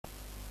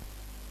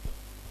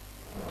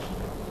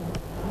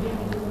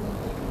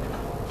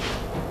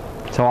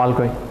सवाल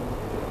कोई?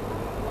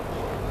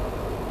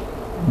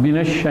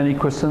 Vinesh, any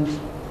questions?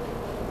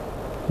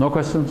 No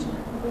questions?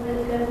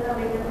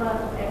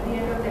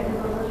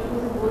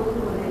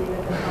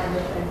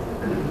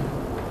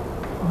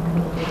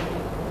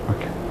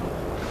 Okay.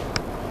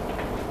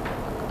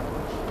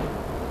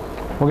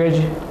 Okay,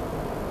 ji.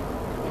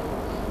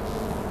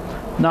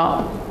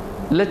 Now,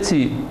 let's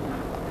see.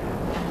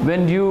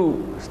 When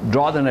you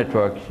draw the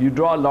network, you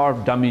draw a lot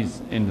of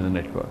dummies into the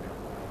network.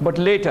 But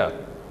later,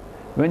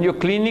 when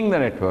you're cleaning the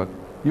network,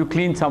 you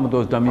clean some of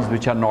those dummies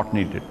which are not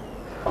needed.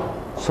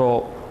 So,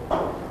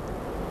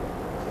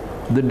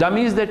 the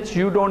dummies that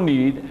you don't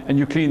need and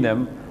you clean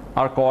them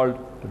are called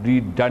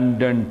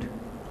redundant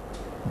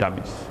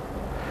dummies.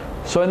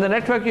 So in the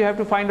network you have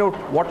to find out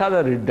what are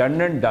the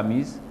redundant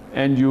dummies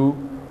and you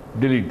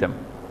delete them.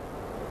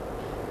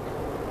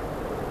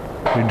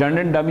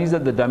 Redundant dummies are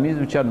the dummies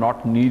which are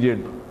not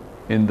needed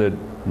in the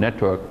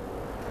network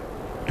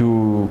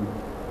to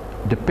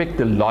depict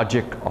the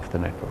logic of the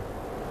network.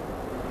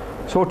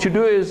 So what you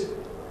do is,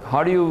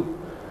 how do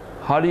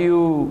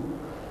you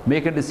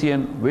make a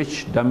decision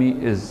which dummy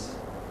is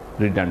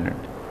redundant?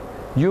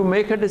 You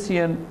make a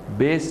decision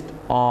based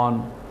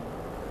on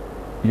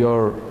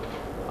your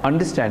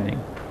understanding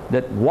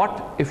that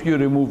what if you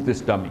remove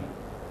this dummy?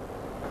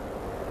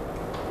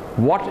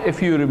 What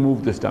if you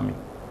remove this dummy?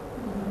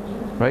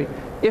 Right?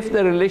 If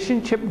the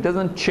relationship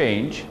doesn't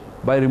change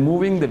by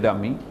removing the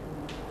dummy,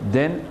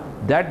 then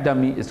that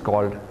dummy is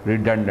called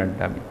redundant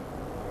dummy.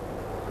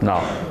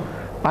 Now,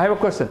 I have a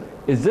question.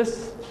 Is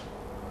this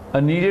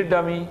a needed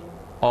dummy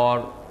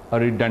or a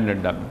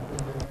redundant dummy?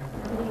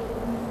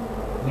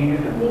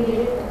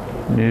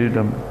 Needed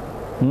dummy.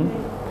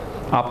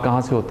 आप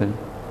कहाँ से होते हैं?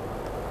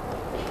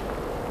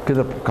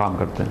 किधर काम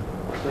करते हैं?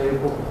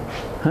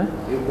 हैं?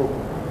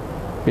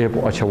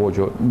 एयरपोर्ट. अच्छा, वो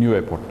जो न्यू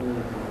एयरपोर्ट.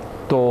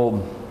 तो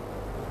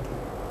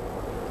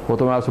वो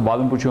तो मैं आपसे बाद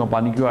में पूछूंगा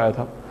पानी क्यों आया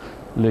था,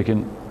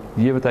 लेकिन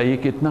ये बताइए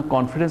कि इतना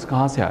कॉन्फिडेंस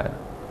कहाँ से आया?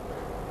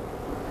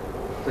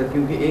 सर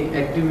क्योंकि एक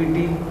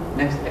एक्टिविटी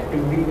नेक्स्ट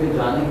एक्टिविटी पे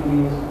जाने के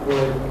लिए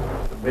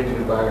bridge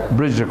required.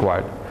 Bridge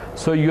required.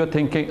 So you are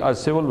thinking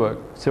civil work,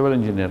 civil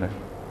engineer है,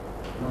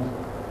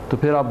 तो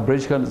फिर आप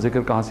ब्रिज का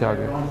जिक्र कहाँ से आ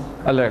गए?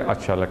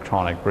 अच्छा,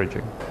 इलेक्ट्रॉनिक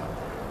ब्रिजिंग.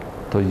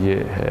 तो ये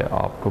है,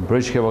 आपको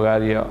ब्रिज के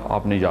बगैर ये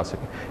आप नहीं जा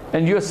सके.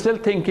 And you are still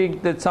thinking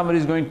that somebody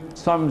is going,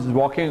 some is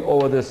walking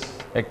over this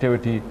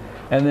activity,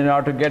 and then in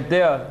order to get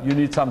there you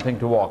need something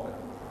to walk.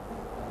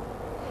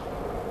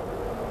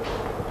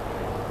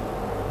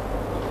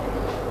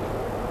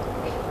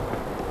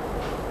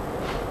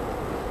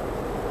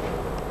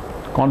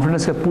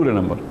 Confidence के पूरे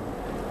नंबर,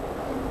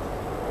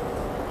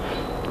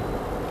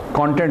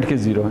 कंटेंट के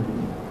जीरो हैं,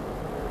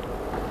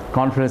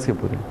 confidence के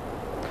पूरे.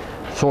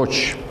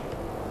 सोच,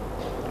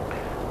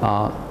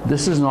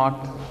 this is not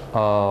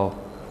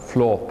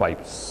flow of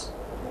pipes.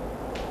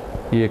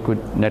 ये कोई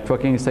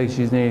networking इस तरह की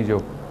चीज़ नहीं है जो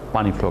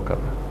पानी फ्लो कर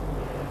रहा है.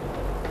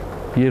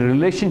 ये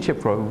relationship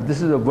flow,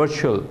 this is a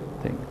virtual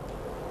thing.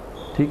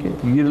 ठीक है,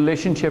 ये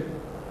रिलेशनशिप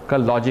का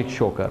लॉजिक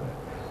शो कर रहा है.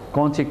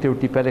 कौन सी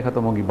एक्टिविटी पहले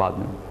ख़त्म होगी बाद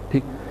में.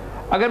 ठीक,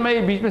 अगर मैं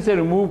ये बीच में से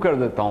रिमूव कर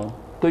देता हूं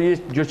तो ये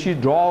जो चीज़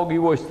ड्रॉ होगी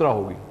वो इस तरह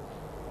होगी.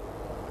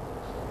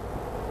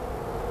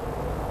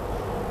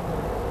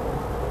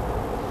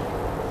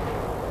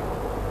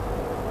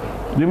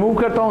 रिमूव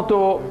करता हूं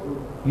तो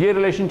ये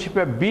रिलेशनशिप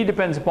है B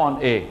डिपेंड्स अपॉन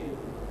A.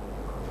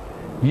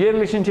 ये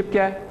रिलेशनशिप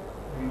क्या है?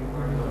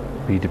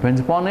 B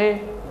depends upon A.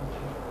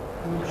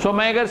 सो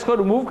मैं अगर इसको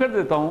रिमूव कर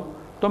देता हूं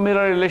तो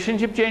मेरा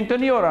रिलेशनशिप चेंज तो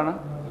नहीं हो रहा ना,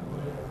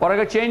 और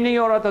अगर चेंज नहीं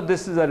हो रहा तो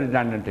this is a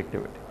redundant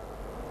activity.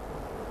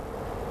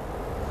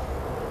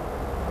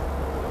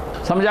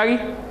 समझ आ गई?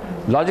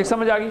 लॉजिक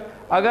समझ आ गई?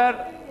 अगर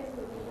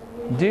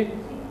जी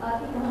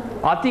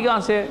आती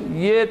कहाँ से?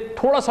 ये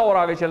थोड़ा सा और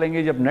आगे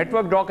चलेंगे, जब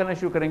नेटवर्क ड्रॉ करना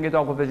शुरू करेंगे तो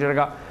आपको पता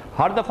चलेगा.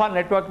 हर दफ़ा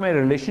नेटवर्क में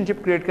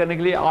रिलेशनशिप क्रिएट करने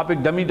के लिए आप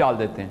एक डमी डाल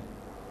देते हैं.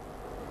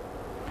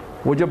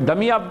 वो जब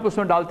डमी आप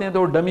उसमें डालते हैं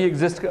तो डमी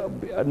एग्जिस्ट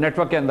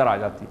नेटवर्क के अंदर आ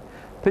जाती है.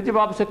 फिर जब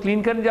आप उसे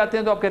क्लीन करने जाते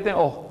हैं तो आप कहते हैं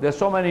ओह there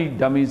so many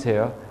dummies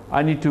here,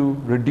 I need to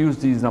reduce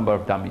these number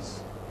of dummies.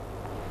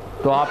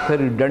 तो आप फिर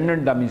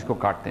रिडंडेंट डमीज को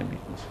काटते हैं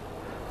बीच में से.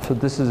 So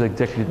this is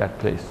exactly that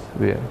place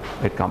where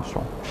it comes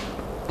from.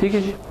 ठीक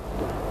है जी,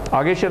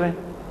 आगे चलें.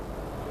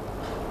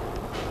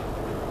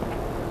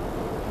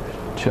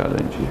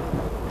 चलें जी.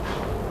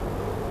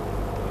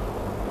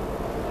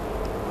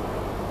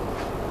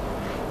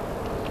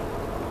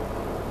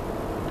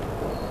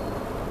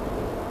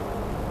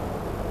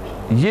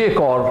 ये एक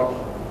और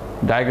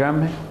डायग्राम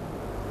है.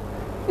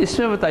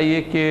 इसमें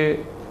बताइए कि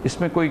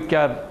इसमें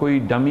कोई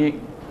डमी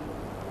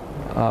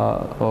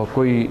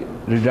कोई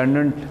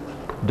रिडंडेंट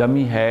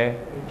डमी है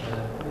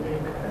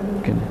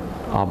कि नहीं?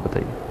 आप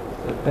बताइए.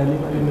 पहली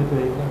वाली में तो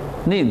एक है.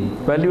 नहीं,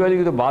 पहली वाली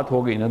की तो बात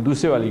हो गई ना,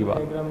 दूसरे वाली की बात.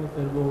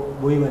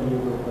 वही वाली है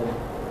ऊपर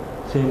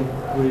सेम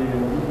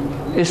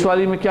वही. इस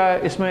वाली में क्या है?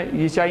 इसमें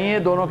ये चाहिए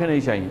दोनों के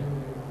नहीं चाहिए?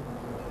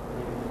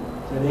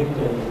 एक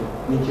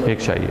चाहिए.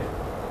 एक चाहिए.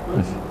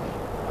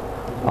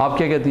 आप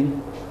क्या कहती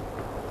हैं?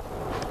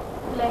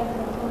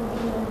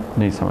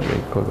 नहीं समझ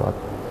आई, कोई बात.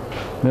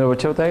 मेरा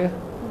बच्चा बताएगा.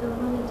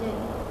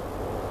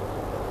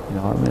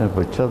 यार मेरा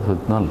बच्चा तो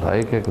इतना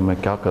लायक है कि मैं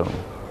क्या करूं।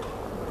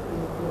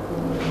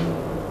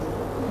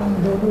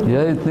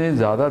 यार इतने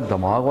ज़्यादा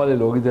दिमाग वाले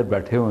लोग इधर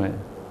बैठे हुए हैं।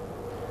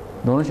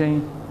 दोनों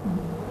चाहिए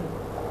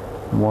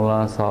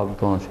मौलाना साहब,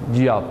 दोनों चाहिए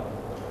जी। आप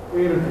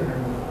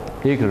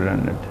एक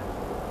रिटेंडेंट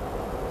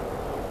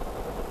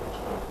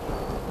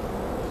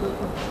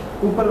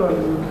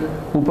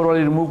ऊपर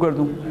वाली रिमूव कर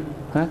दूं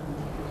हैं?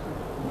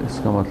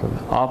 इसका मतलब है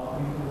आप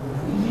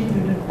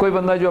कोई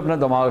बंदा जो अपना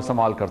दिमाग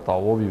इस्तेमाल करता हो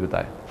वो भी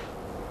बताए।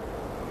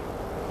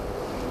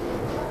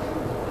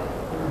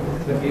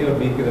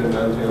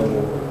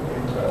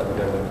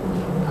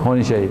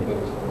 होनी चाहिए,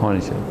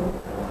 होनी चाहिए।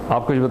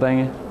 आप कुछ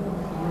बताएंगे?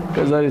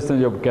 सर इसने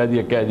जो कह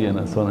दिया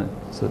ना, सुने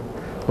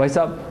भाई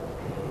साहब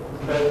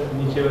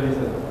नीचे वाली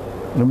सर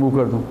रिमूव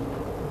कर दूं।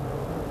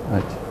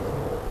 अच्छा,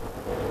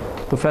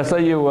 तो फैसला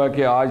ये हुआ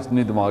कि आज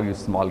नहीं दिमाग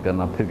इस्तेमाल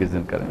करना, फिर किस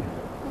दिन करेंगे।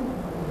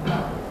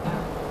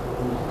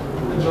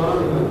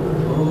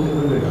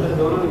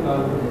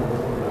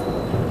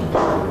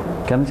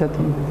 कहना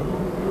चाहती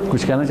हैं?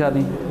 कुछ कहना चाहती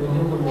हैं?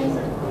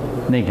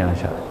 नहीं कहना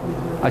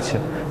चाहती। अच्छा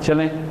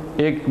चलें,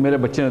 एक मेरे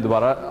बच्चे ने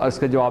दोबारा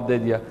इसका जवाब दे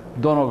दिया,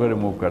 दोनों को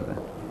रिमूव कर दें।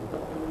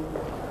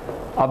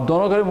 अब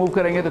दोनों को रिमूव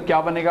करेंगे तो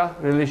क्या बनेगा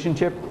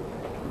relationship?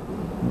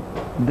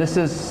 This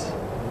is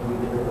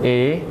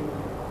a,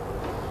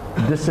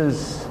 this is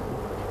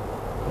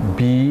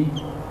B,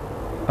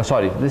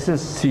 sorry this is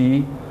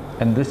C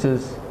and this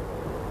is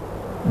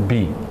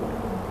B.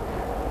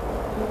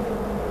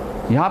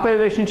 यहां पे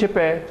रिलेशनशिप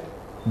है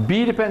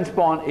B depends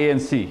upon A and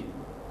C,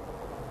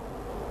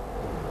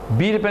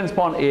 B depends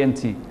upon A and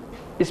सी।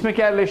 इसमें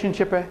क्या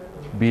रिलेशनशिप है?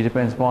 B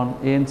depends upon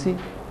A and सी।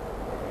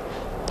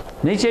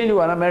 नहीं change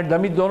हुआ ना, मैंने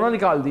डमी दोनों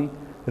निकाल दी,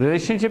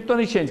 रिलेशनशिप तो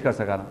नहीं चेंज कर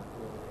सका ना,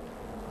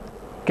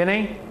 कि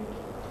नहीं?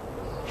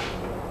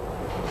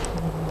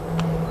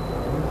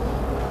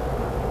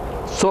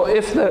 सो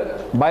इफ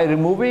बाय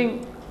रिमूविंग,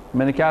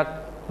 मैंने क्या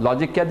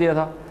लॉजिक क्या दिया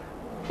था?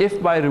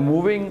 If by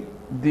removing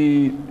the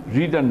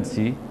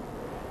redundancy,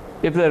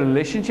 if the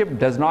relationship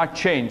does not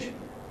change,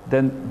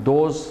 then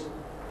those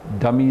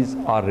dummies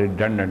are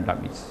redundant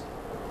dummies.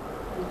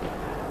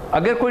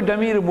 अगर कोई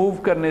डमी रिमूव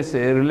करने से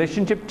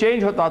रिलेशनशिप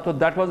चेंज होता तो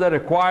that was a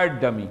required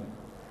dummy,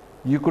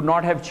 you could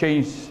not have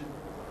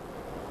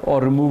changed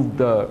और remove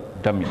the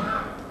dummy.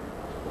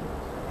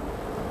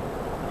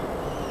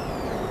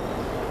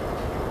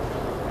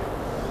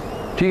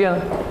 ठीक है ना?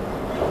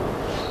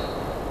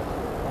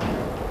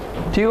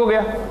 ठीक हो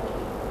गया?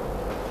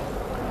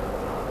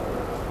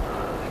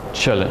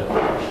 चलें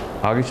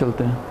आगे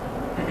चलते हैं।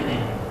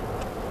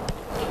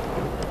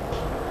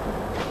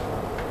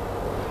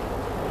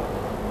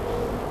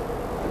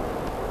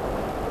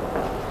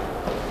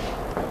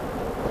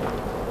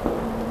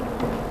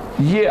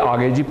 ये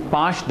आगे जी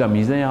 5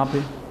 डमीज हैं यहाँ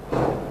पे,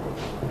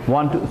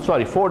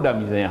 4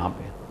 डमीज हैं यहाँ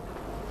पे।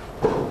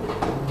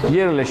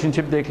 ये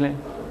रिलेशनशिप देख लें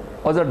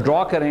और ज़रा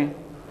ड्रॉ करें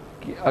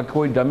कि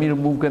कोई डमी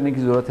रिमूव करने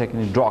की ज़रूरत है कि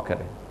नहीं, ड्रॉ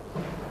करें।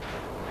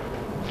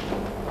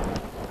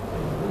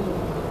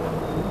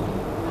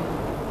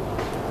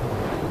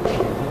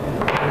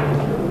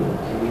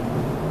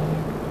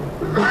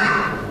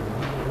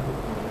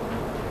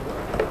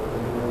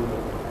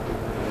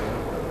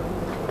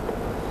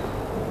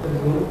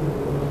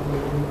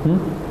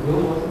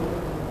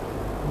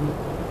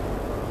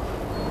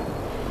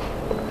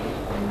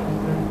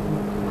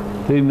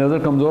 तेरी नज़र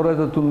कमज़ोर है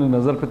तो तुमने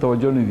नज़र पे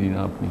तवज्जो नहीं दी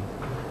ना अपनी।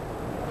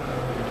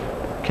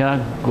 Can I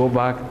go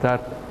back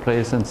that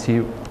place and see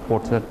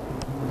what's that?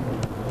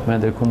 मैं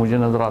देखूं, मुझे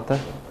नज़र आता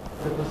है?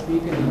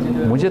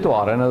 मुझे तो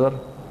आ रहा है नज़र,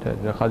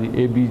 खाली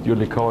ए बी जो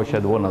लिखा हो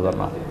शायद वो नज़र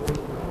ना,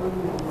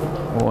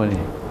 वो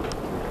नहीं।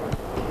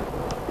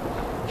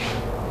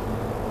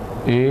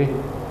 A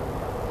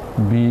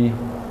B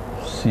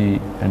C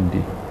and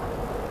D.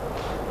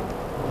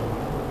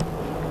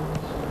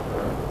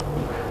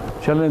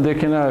 चलें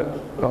देखें ना,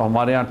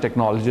 हमारे यहाँ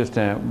टेक्नोलॉजिस्ट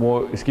हैं, वो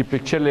इसकी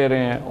पिक्चर ले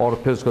रहे हैं और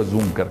फिर उसको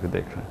जूम करके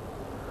देख रहे हैं।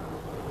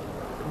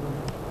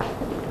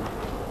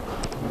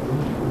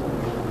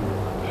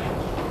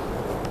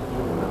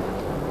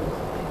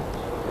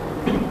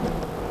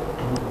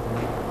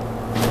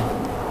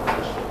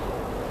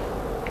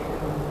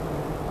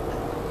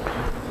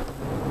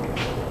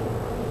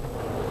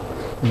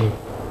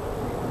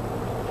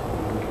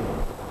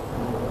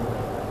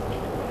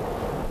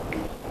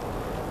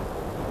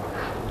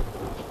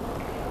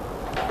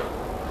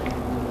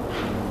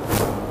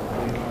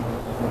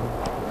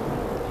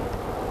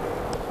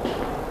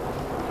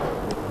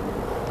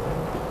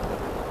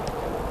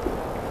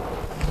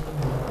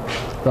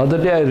 The other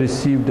day I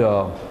received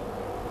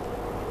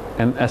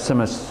an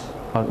SMS,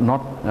 a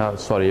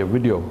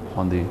video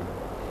on the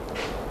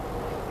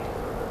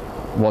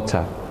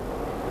WhatsApp,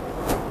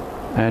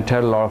 and it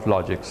had a lot of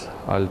logics.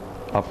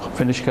 आप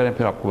फिनिश करें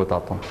फिर आपको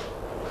बताता हूँ।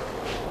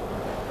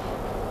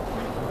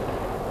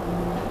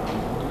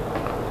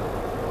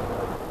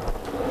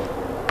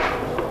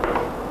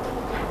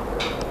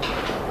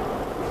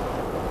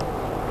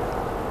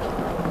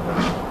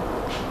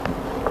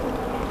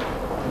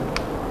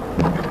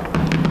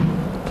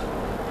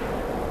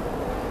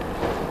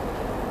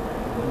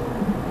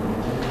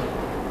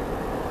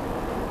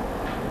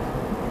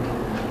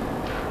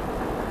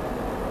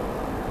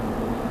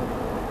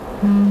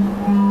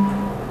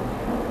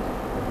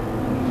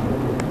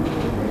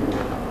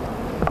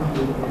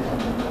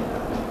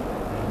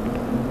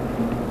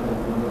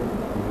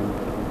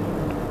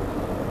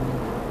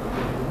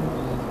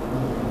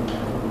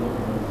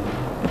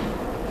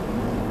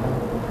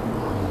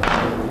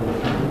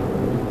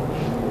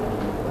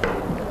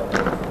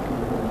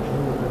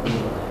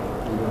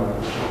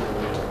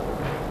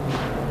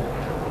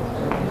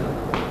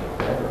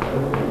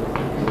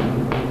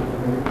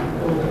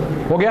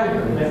 हो गया?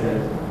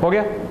 हो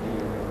गया?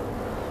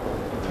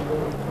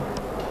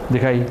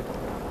 दिखाइए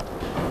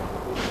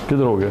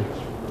किधर हो गया?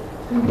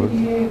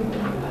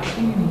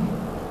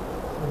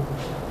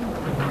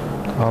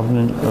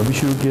 आपने अभी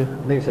शुरू किया?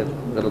 नहीं सर,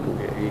 गलत हो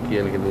गया, ये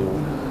किया लेकिन नहीं हुआ।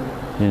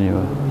 ये नहीं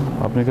हुआ।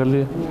 आपने कर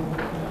लिया?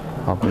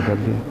 आपने कर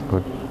लिया,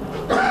 गुड।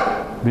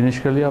 फिनिश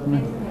कर लिया आपने?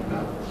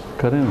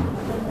 करें ना।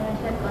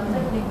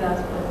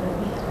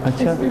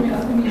 अच्छा।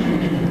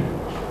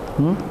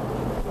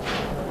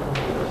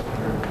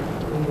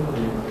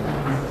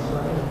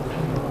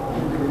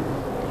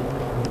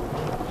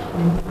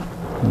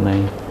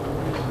 नहीं,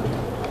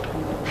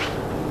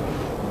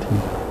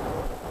 ठीक।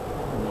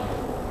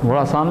 बड़ा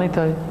आसान नहीं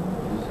था ये?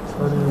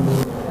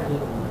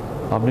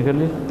 आपने कर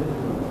लिया?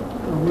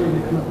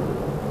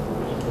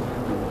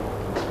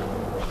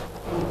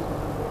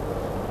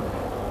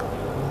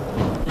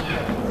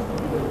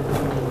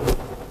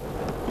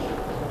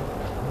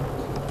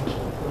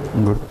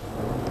 गुड,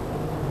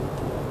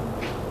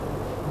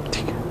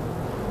 ठीक है।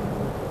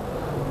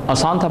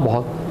 आसान था,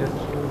 बहुत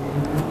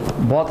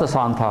बहुत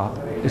आसान था,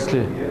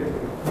 इसलिए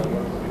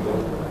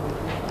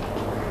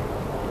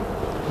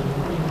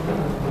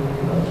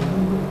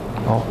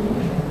आओ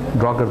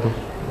ड्रॉ कर दो।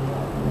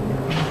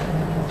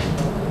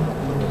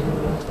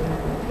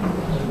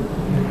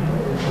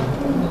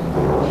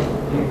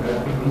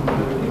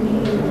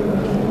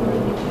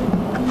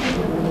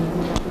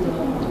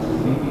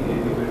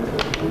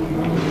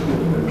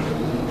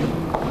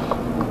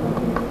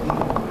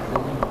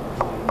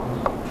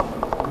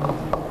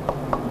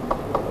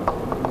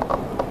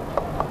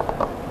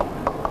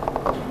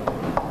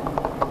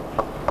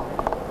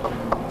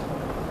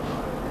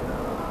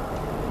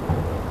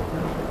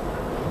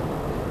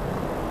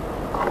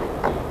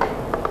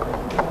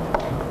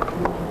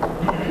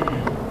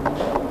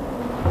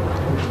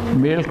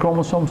 मेल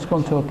क्रोमोसोम्स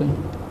कौन से होते हैं?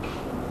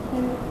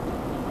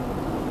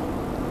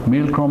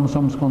 मेल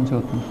क्रोमोसोम्स कौन से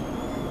होते हैं?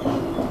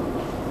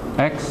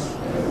 X.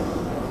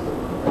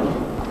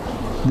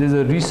 This is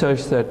a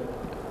research that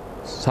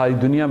सारी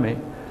दुनिया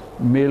में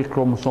मेल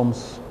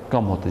क्रोमोसोम्स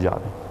कम होते जा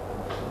रहे हैं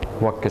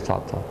वक्त के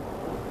साथ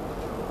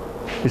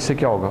साथ। इससे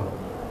क्या होगा?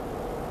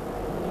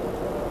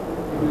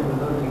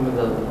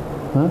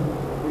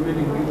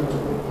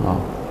 हाँ,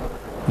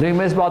 लेकिन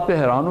मैं इस बात पे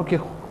हैरान हूँ कि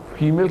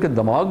फीमेल के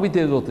दिमाग भी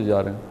तेज़ होते जा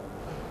रहे हैं।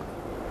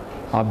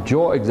 आप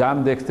जो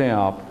एग्ज़ाम देखते हैं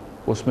आप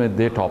उसमें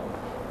दे टॉप,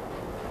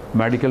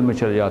 मेडिकल में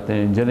चले जाते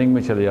हैं, इंजीनियरिंग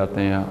में चले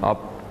जाते हैं, आप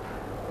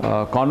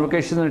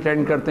कॉन्वोकेशन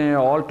अटेंड करते हैं,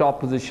 all top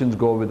positions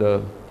go with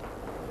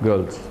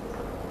girls.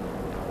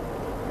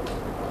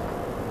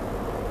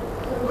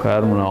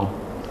 खैर मनाओ।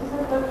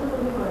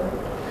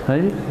 है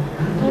जी?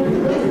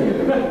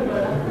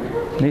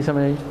 नहीं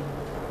समझ आई?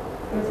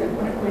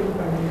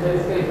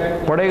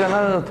 पड़ेगा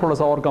ना, थोड़ा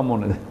सा और कम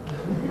होने दे,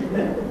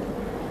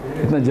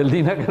 इतना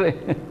जल्दी ना करें।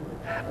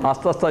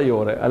 आस्ता आस्ता ही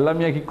हो रहा है, अल्लाह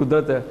मियाँ की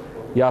कुदरत है,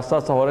 ये आस्ता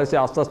आस्ता हो रहा है, इसे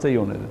आस्ता आस्ता ही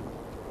होने दे।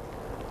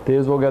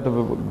 तेज़ हो गया तो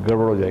फिर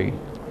गड़बड़ हो जाएगी,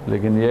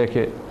 लेकिन यह है कि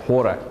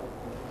हो रहा है।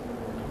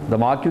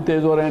 दिमाग क्यों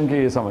तेज़ हो रहे हैं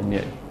इनके, ये समझ नहीं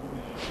आई।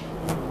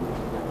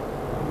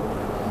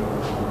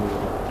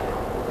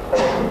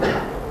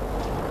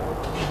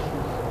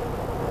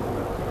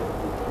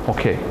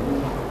 Okay,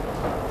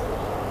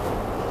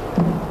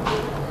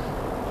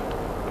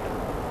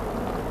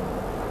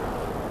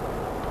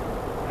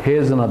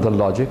 here's another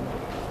logic.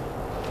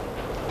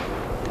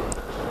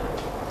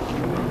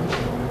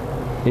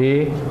 A,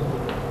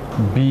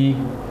 B,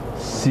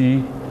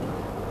 C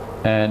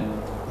and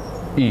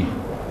E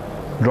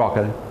draw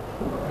करें।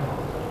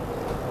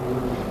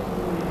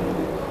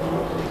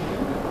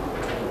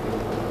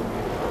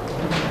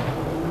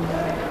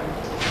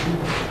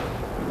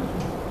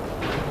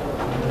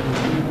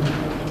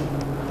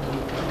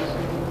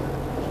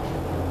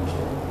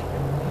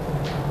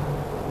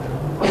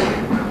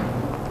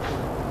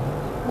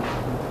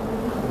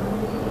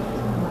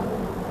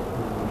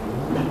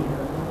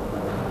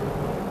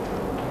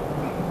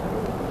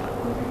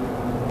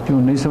 क्यों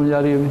नहीं समझ आ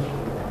रही अभी?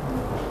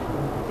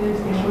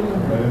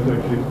 मैंने तो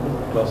एक्चुअली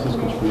क्लासेस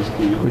कुछ मिस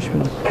की। कुछ भी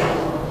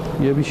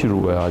नहीं, ये भी शुरू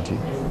हुआ है आज ही।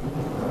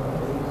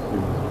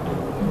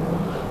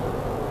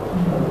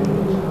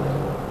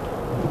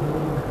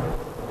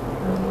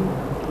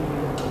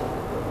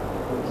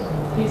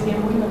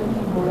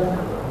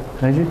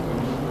 है जी?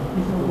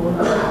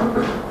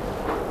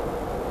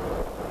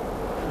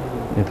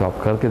 ये तो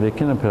आप करके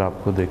देखिए ना, फिर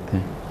आपको देखते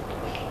हैं।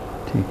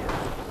 ठीक है,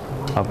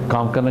 अब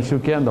काम करना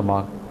शुरू किया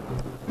दिमाग?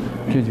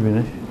 क्यों जी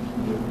विनेश,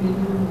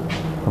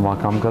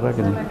 दिमाग काम कर रहा है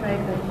कि नहीं?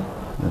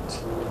 अच्छा,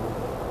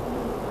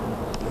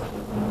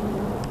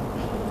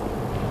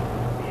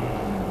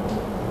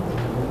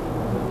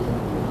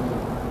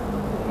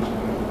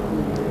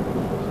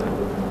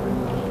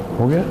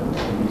 हो गया?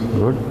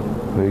 Good,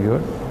 very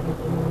good,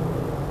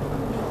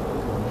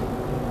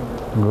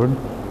 good.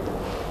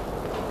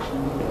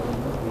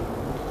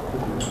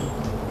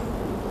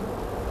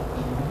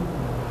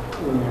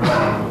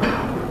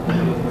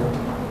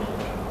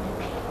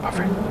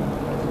 Perfect.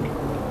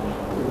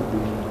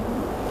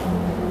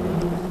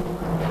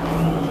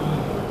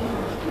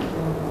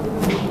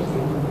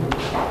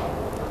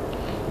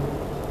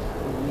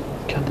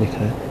 क्या देख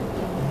रहे हैं?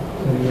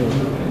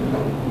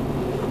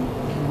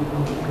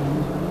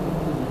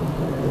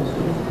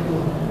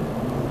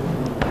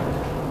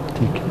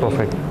 ठीक है,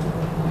 परफेक्ट.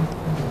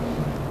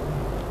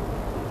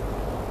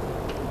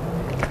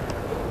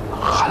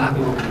 गलत,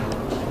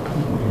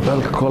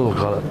 बिल्कुल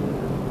गलत.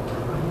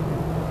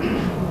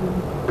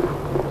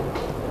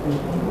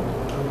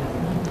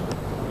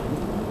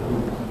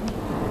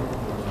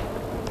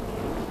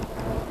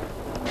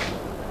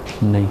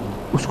 नहीं,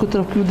 उसको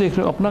तरफ क्यों देख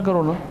रहे हो? अपना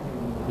करो ना.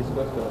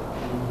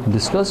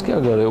 डिस्कस क्या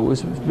कर रहे हो?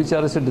 इस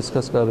बेचारे से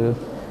डिस्कस कर रहे हो.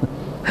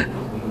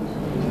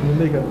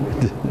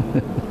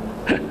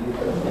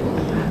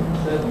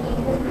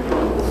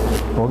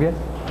 हो गया?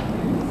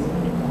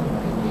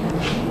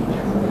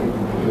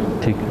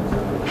 ठीक है.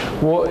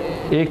 वो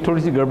एक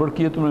थोड़ी सी गड़बड़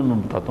की है तुम्हें,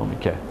 मैं बताता हूँ मैं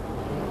क्या है.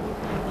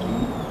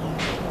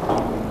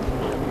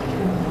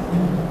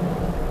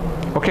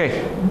 Okay,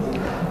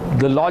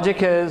 the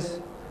logic is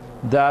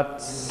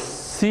that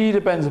C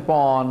depends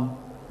upon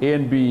A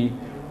and B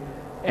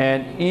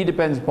and E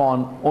depends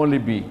upon only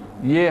B.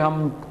 ये हम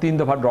 3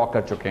 दफ़ा ड्रॉ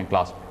कर चुके हैं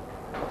क्लास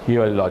में, ये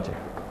वाली लॉजिक.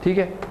 ठीक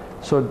है?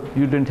 So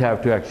you didn't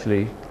have to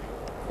actually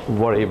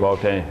worry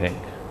about anything.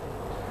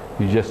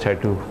 You just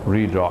had to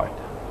redraw it.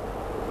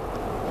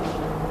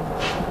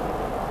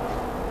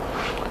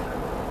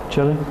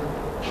 चलें?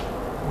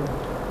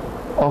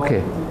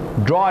 Okay,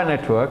 draw a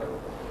network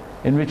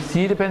in which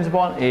C depends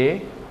upon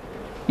A,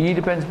 E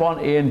depends upon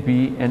A and B,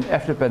 and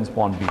F depends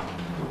upon B.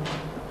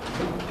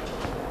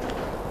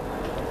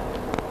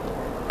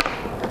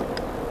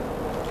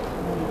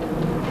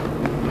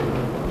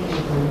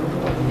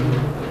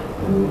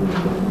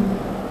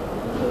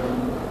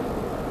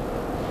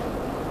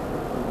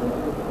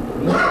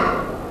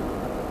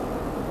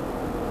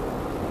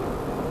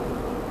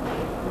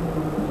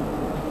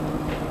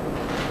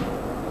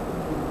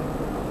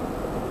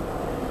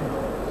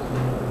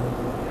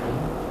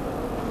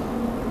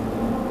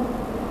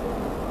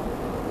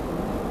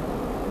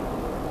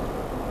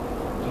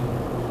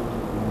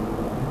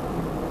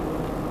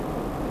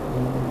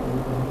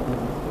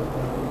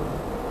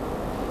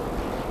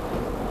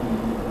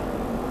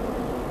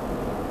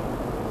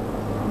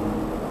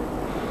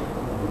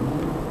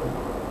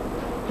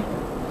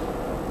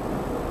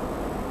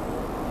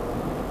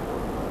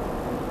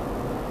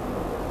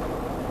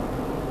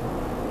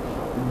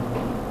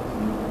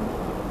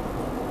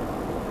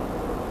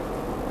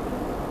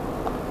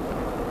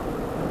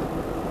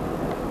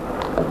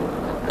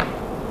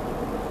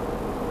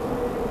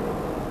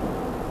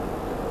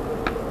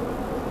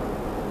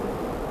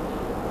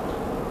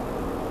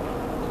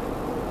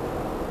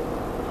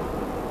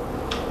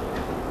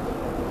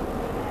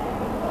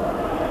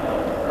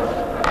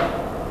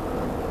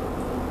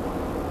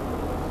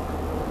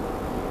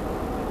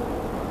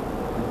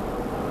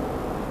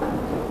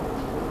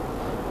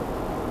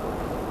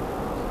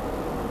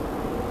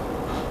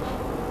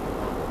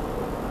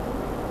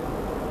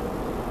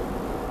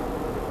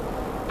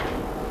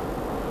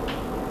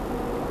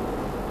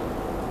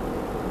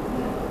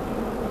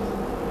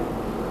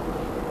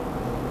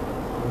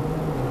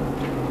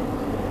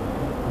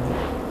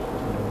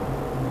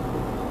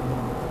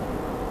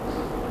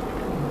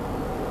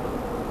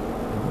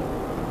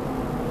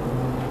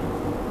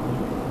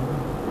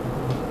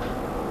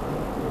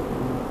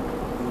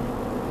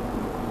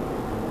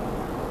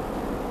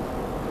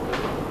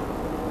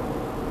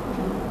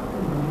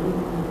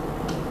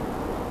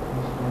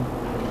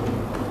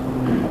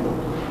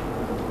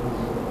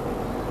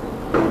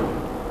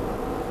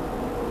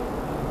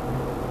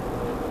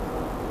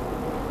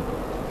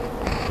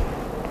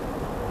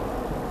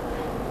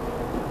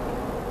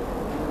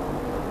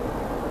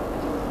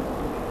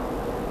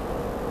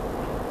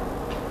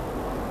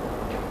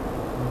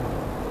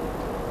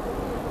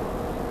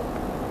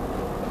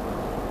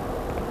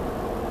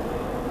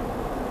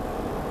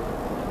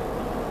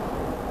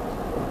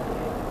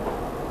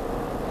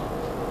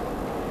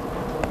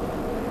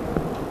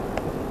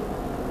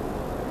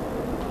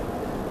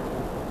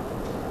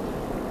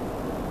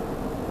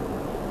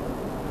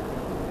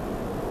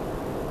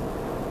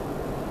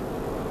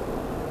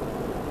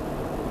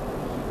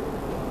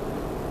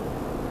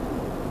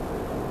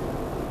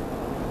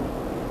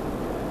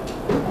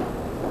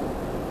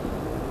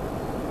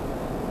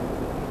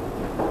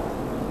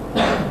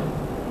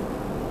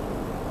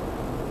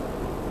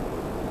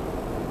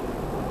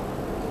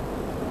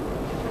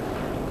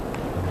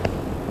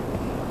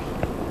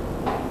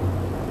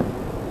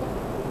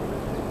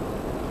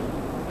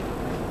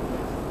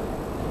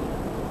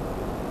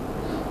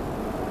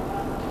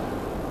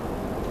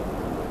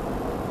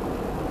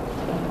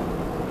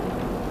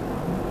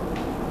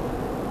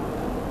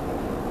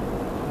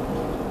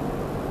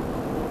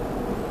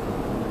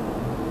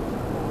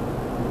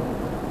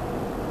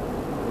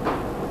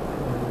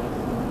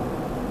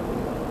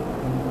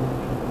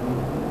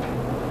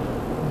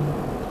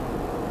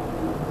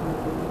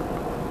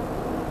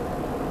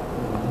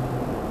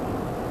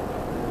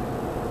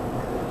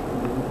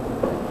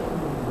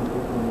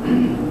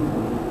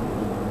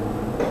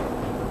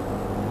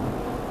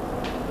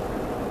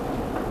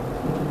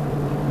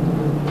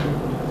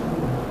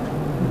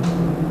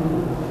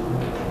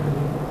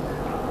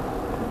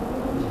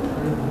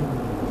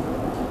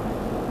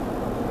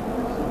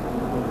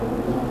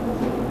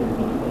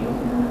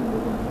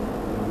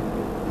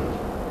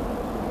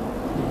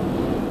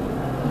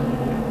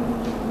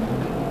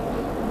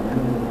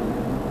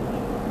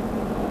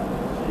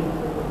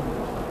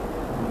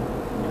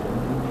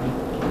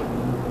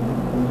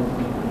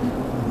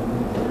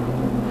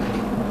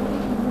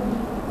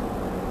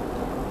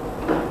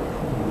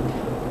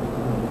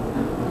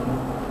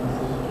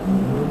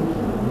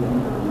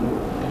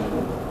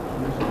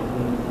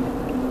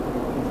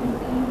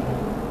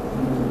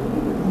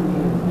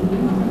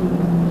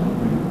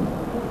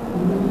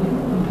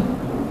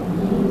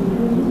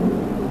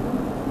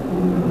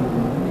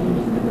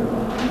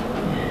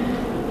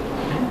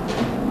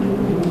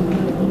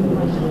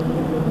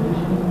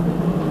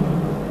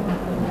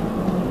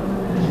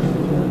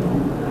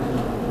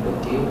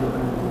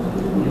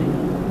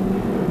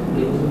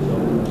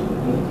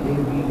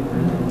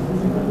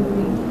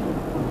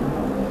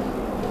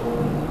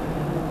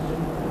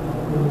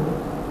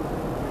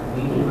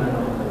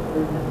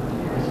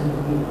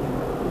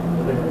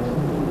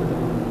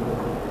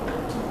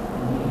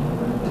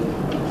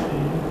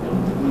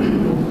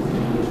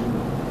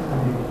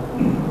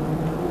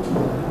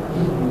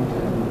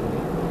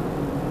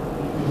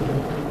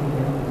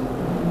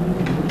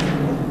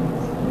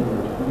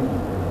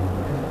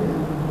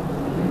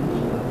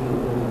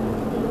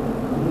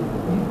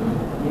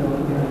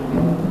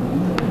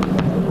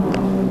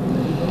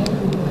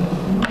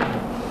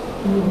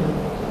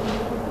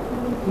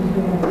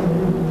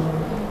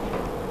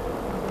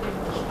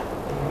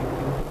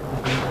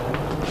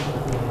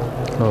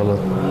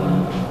 गलत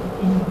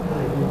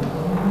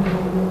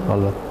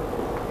गलत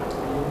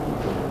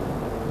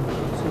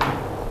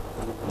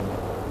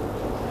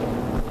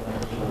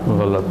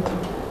गलत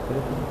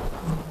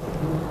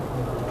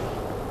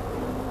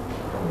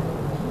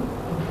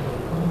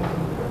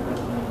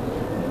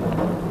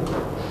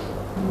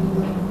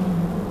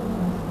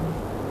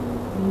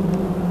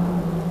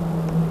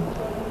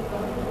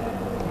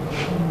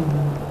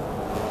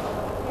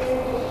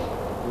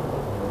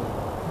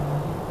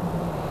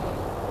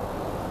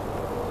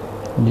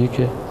ये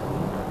क्या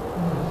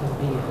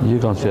ये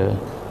कहाँ से आया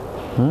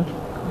हैं?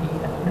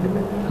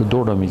 तो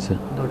दो डमी से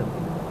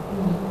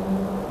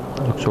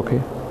looks okay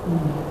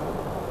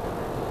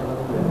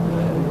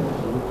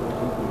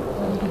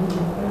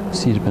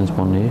C depends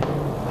upon A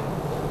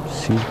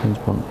C depends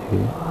upon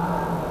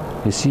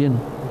A is C N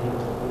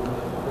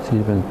C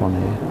depends upon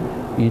A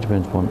E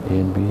depends upon A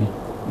and B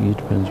E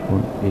depends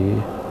upon A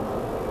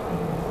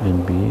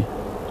and B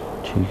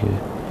ठीक है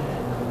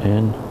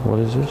and what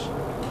is this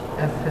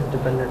F is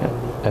dependent on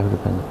B. F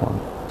depends upon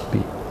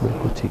B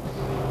बिल्कुल ठीक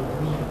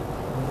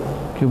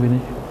क्यों भी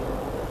नहीं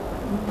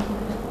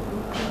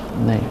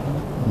नहीं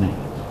नहीं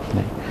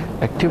नहीं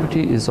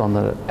activity is on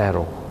the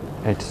arrow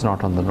it is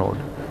not on the node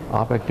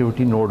आप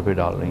एक्टिविटी नोड पे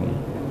डाल रही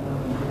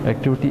हैं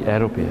एक्टिविटी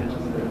एरो पे है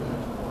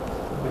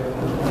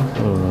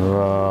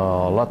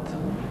गलत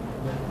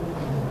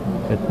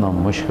इतना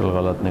मुश्किल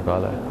गलत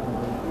निकाला है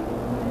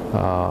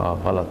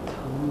गलत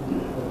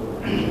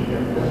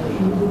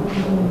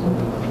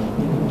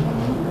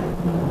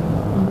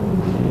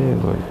ये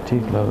कोई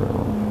ठीक लग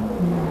रहा है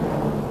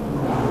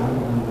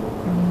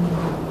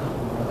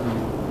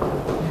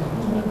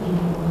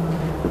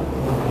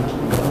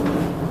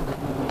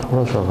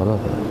थोड़ा सा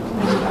गलत है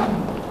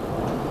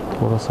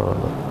थोड़ा सा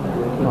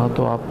गलत हाँ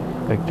तो आप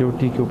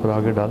एक्टिविटी के ऊपर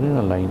आगे डालें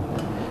ना लाइन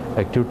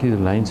एक्टिविटी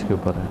लाइंस के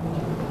ऊपर है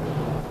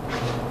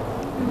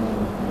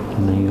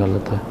नहीं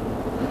गलत है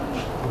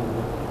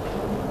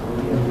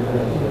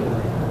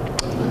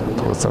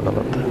थोड़ा सा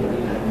गलत है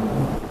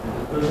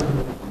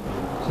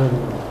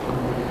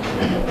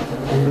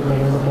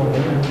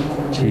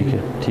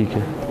ठीक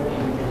है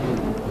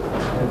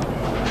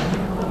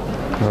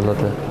गलत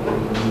है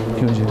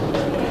क्यों जी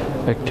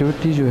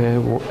एक्टिविटी जो है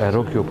वो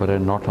एरो के ऊपर है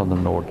नॉट ऑन द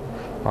नोड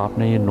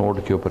आपने ये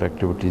नोड के ऊपर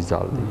एक्टिविटीज़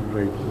डाल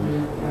दी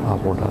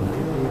आप वो डालें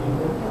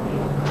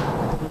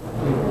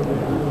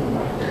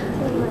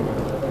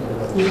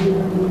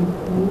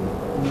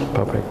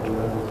परफेक्ट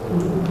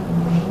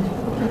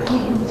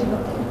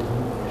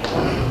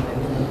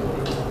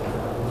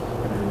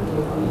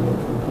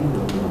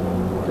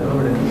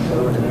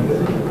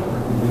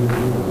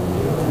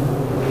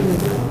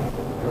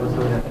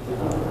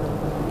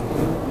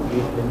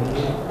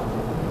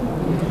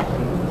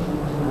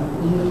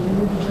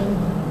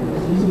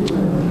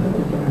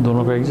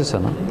दोनों का एक जैसा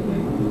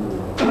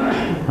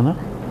है ना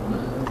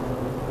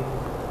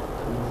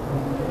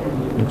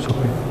Looks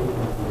okay.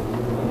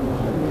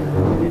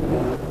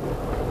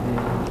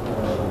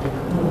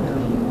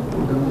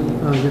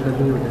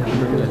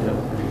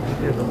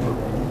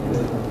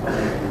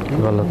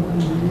 गलत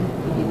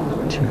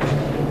ठीक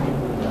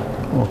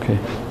ओके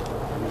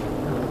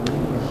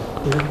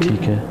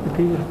ठीक है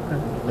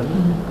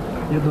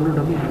ये दोनों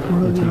डमी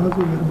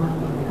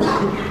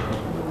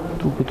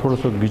तू को थोड़ा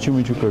सा गिचू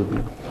मिचू कर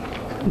दिया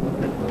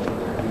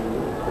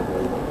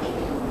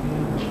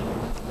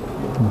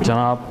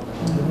जनाब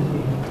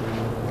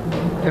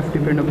F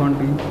depend upon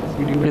B C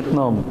depend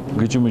इतना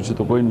गिचू मिचू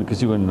तो कोई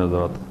किसी को नहीं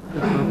नजर आता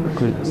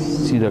कोई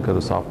सीधा करो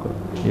साफ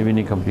करो ये भी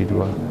नहीं कंप्लीट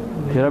हुआ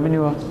तेरा भी नहीं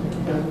हुआ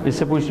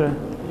इससे पूछ रहा है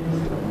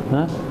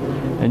हाँ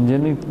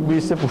इंजीनियरिंग भी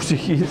इससे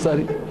पूछेगी ये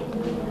सारी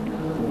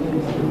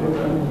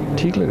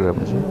ठीक लग रहा है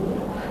मुझे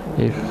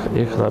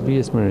एक खराबी है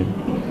इसमें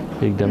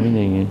एक डमी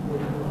नहीं है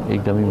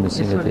एक डमी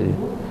मिसिंग है तेरी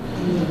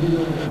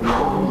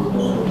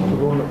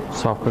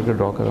साफ करके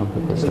ड्रॉ करा उनके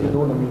पास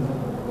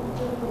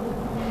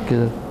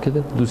किधर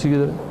किधर दूसरी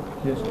किधर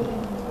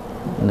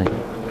नहीं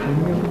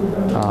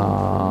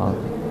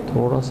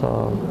थोड़ा सा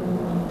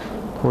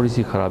थोड़ी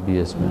सी खराबी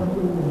है इसमें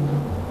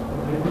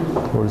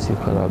थोड़ी सी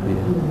खराबी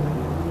है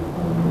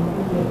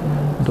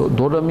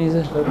दो डमीज़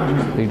है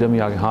एक डमी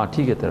आगे हाँ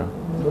ठीक है तेरा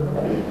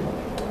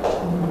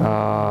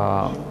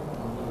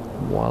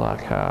वाला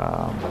क्या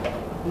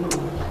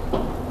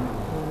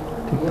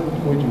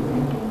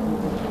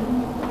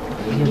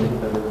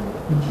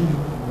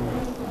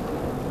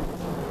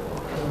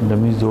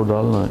डमीज दो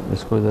डालना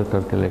इसको इधर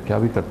करके ले क्या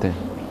भी करते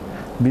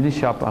हैं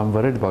बिनिश आप I am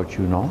worried about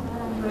you now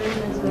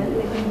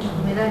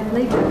मेरा इतना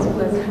ही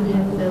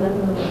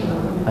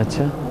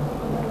अच्छा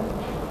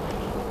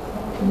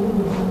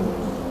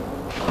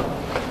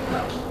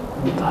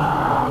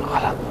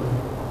गलत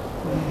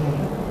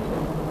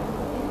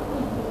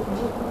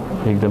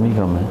एक डमी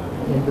कम है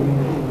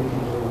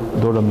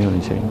दो डमी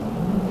होनी चाहिए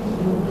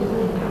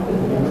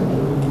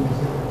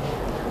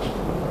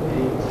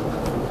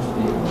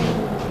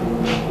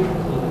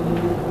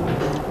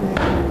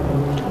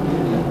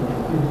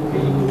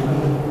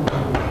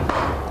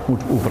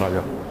ऊपर आ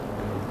जाओ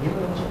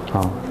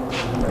हाँ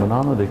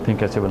बनाना देखते हैं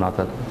कैसे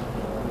बनाता है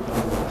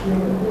Okay,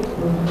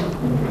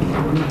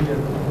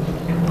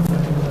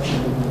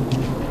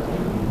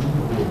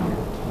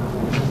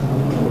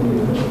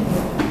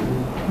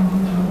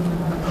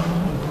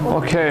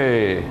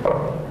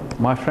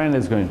 my friend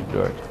is going to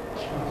do it.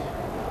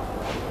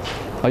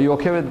 Are you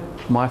okay with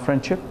my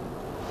friendship?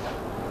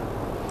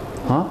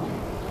 हाँ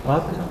हाँ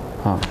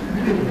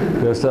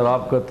तो सर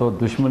आपका तो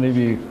दुश्मनी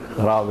भी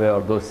ख़राब है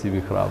और दोस्ती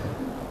भी ख़राब है।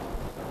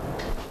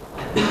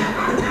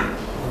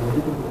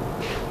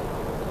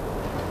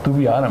 तू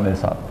भी आ रहा मेरे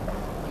साथ।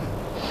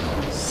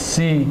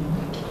 C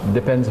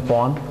depends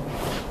upon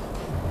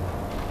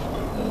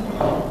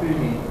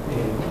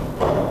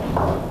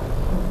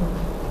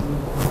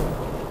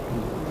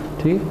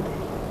ठीक,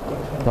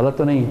 गलत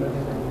तो नहीं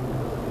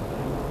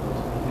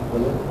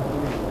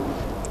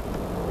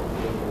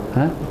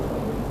है?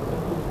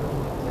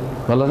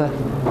 गलत है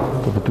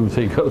तो फिर तू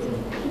सही कर।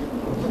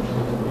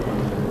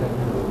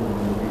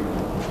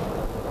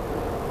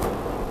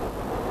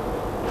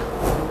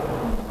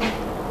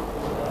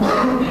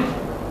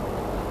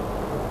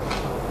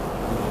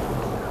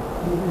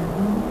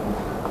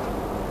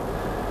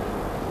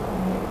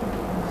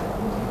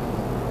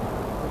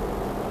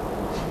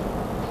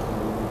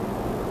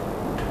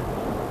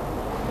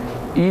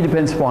 E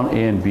depends upon A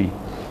and B।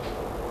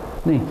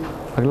 नहीं,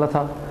 अगला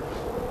था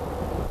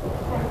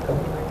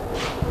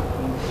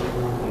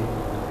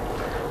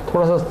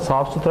थोड़ा सा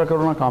साफ सुथरा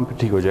करो ना, काम पे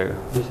ठीक हो जाएगा।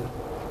 जी sir.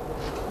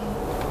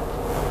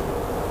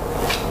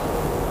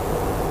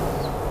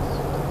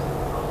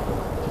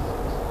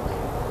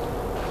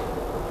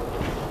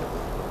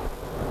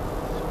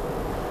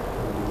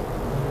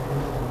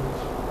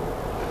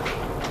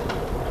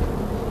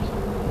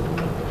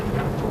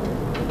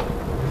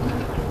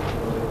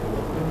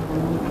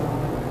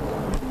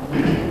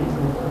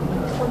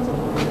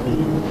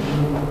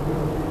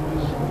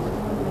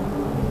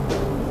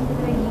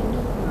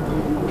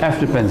 F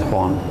depends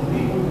upon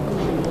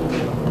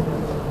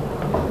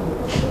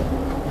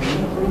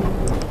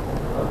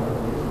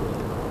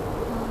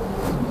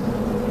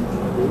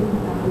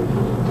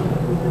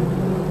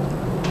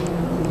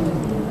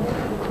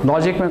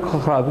logic में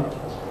खराबी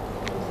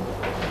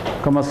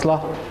का मसला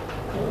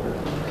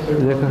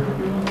देखो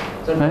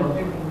है।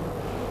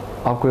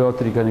 आप कोई और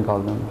तरीका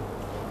निकाल देंगे,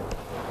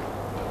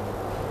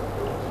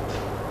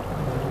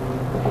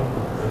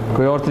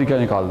 कोई और तरीका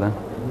निकाल दें।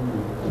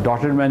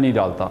 डॉटेड मैं नहीं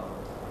डालता,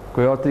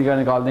 कोई और तरीका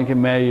निकाल दें कि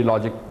मैं ये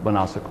लॉजिक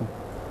बना सकूं।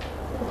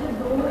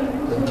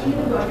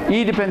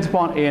 E depends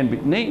upon A and B।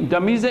 नहीं,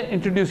 डमीज़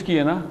इंट्रोड्यूस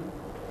किए ना,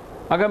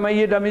 अगर मैं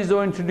ये डमीज़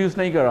दो इंट्रोड्यूस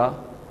नहीं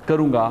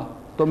करूंगा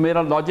तो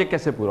मेरा लॉजिक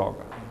कैसे पूरा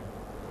होगा?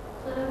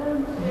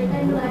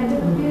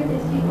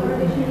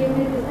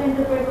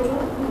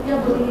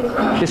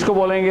 इसको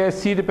बोलेंगे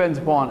C depends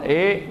upon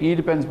A, E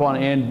depends upon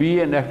A and B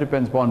and F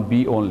depends upon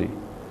B only.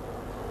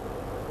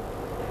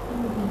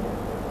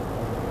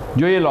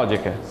 जो ये लॉजिक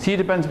है, C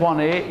depends upon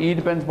A, E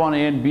depends upon A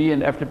and B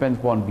and F depends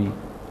upon B।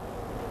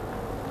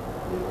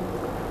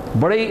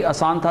 बड़े ही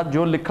आसान था,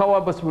 जो लिखा हुआ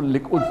बस वो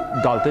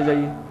डालते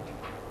जाइए।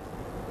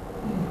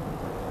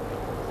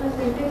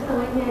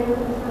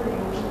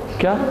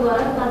 क्या?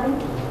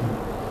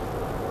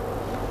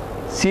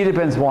 C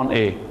depends upon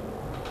A,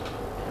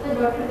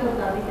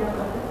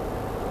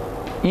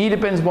 E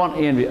depends upon A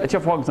and B। अच्छा,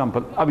 फॉर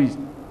एग्जांपल अभी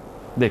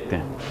देखते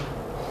हैं,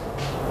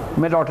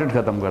 मैं डॉटेड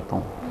खत्म करता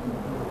हूँ।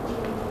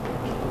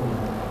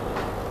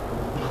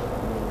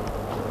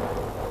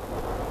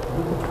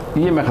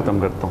 ये मैं ख़त्म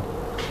करता हूँ,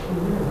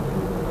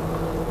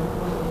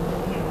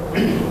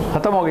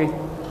 ख़त्म हो गई।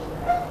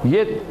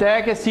 ये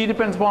तय कि C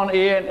depends upon A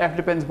and F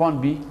depends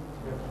upon B।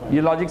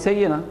 ये लॉजिक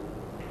सही है ना?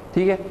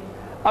 ठीक है।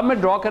 अब मैं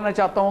ड्रॉ करना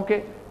चाहता हूँ कि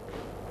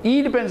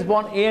E depends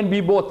upon A and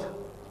B both.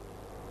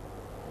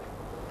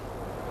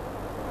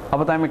 अब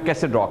बताएं मैं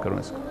कैसे ड्रॉ करूँ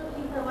इसको?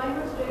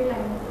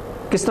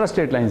 किस तरह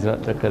स्ट्रेट लाइन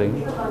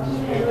करेंगे?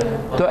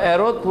 तो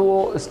एरो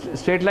तो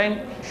straight line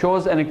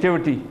shows an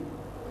activity,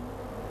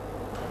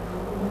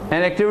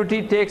 and activity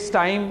takes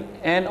time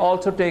and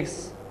also takes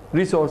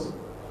resource।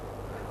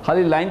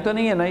 खाली लाइन तो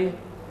नहीं है ना ये।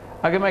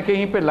 अगर मैं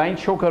कहीं पे लाइन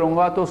शो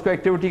करूंगा तो उसको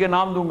एक्टिविटी का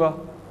नाम दूंगा,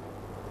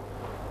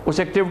 उस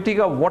एक्टिविटी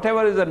का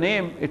whatever is the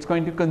name, it's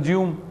going to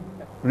consume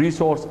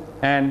resource,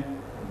 and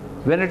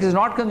when it is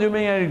not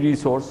consuming any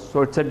resource, so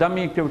it's a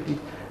dummy activity।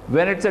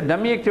 when it's a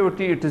dummy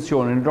activity, it is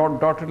shown in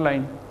dotted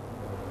line।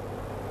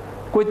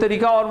 कोई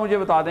तरीका और मुझे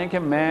बता दें कि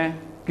मैं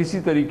किसी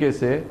तरीके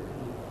से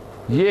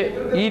ये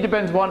E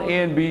depends upon A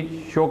and B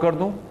show कर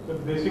दूं।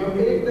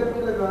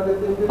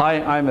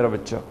 आए मेरा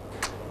बच्चा।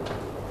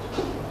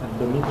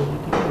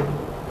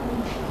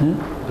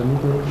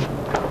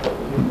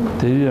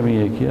 तेरी डमी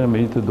एक ही है,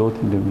 मेरी तो दो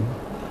थी डमी।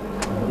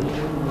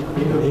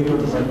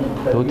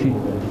 दो थी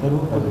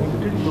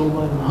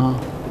हाँ।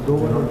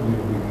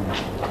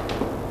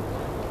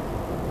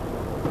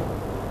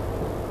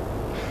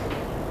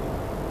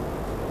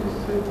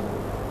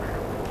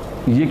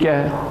 ये क्या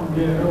है?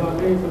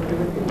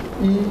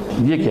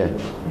 ये क्या है?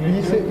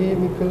 बी से ए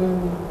निकल,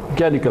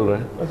 क्या निकल रहा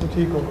है? अच्छा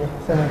ठीक हो गया।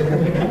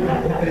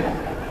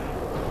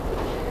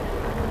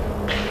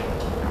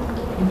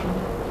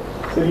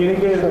 सर ये है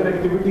कि अगर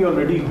एक्टिविटी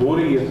ऑलरेडी हो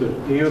रही है सर,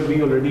 ए और बी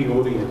ऑलरेडी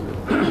हो रही है सर,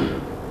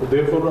 तो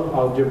देयरफॉर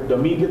आप जब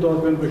डमी के तौर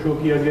पे उनको शो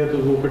किया गया तो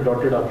वो फिर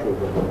डॉटेड आप शो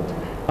कर रहे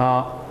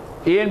हैं।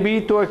 ए एंड बी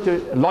तो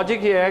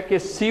लॉजिक ये है कि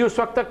सी उस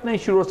वक्त तक नहीं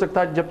शुरू हो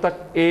सकता जब तक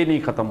ए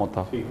नहीं ख़त्म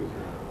होता, ठीक है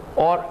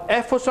सर। और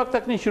एफ उस वक्त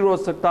तक नहीं शुरू हो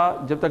सकता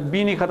जब तक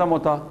बी नहीं ख़त्म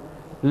होता,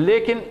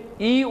 लेकिन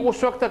ई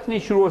उस वक्त तक नहीं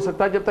शुरू हो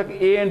सकता जब तक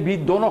ए एंड बी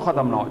दोनों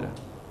ख़त्म ना हो जाए।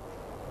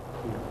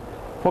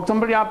 फॉर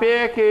एग्जाम्पल यहाँ पे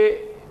है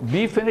कि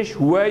बी फिनिश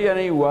हुआ है या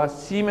नहीं हुआ,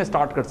 सी में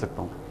स्टार्ट कर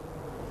सकता हूँ।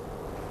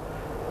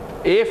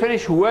 ए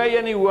फिनिश हुआ है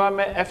या नहीं हुआ,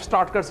 मैं एफ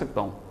स्टार्ट कर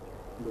सकता हूँ,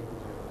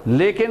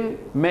 लेकिन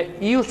मैं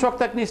ई उस वक्त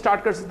तक नहीं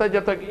स्टार्ट कर सकता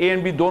जब तक ए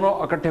एंड बी दोनों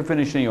इकट्ठे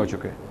फिनिश नहीं हो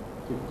चुके।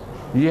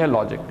 ये है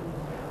लॉजिक।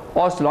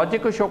 और इस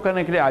लॉजिक को शो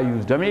करने के लिए आई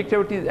use dummy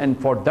activities, and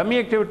for dummy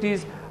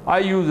activities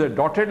I use a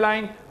dotted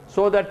line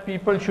so that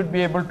people should be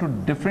able to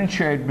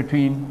differentiate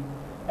between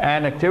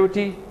an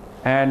activity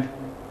and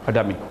a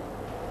dummy.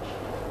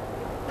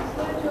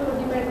 Sir जो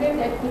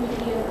डिपेंडेंट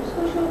एक्टिविटी है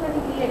उसको show करने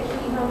के लिए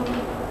actually हम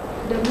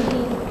dummy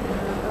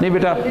नहीं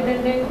बेटा,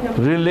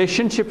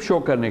 relationship show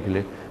करने के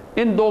लिए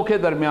इन दो के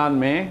दरमियान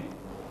में,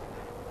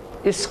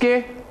 इसके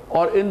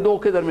और इन दो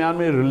के दरमियान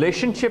में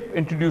रिलेशनशिप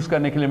इंट्रोड्यूस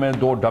करने के लिए मैंने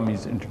दो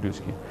डमीज इंट्रोड्यूस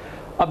किए।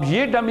 अब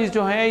ये डमीज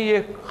जो हैं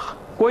ये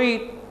कोई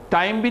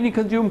टाइम भी नहीं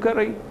कंज्यूम कर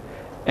रही,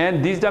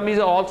 and these dummies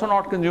are also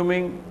not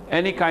consuming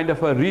any kind of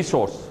a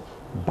resource,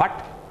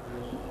 but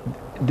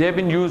they have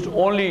been used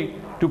only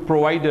to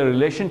provide a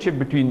relationship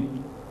between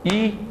E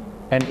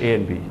and A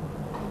and B.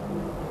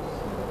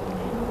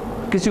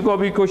 किसी को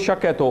अभी कोई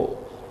शक है तो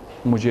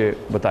मुझे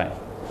बताएं।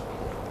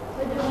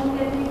 सर जो हम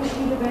कहते हैं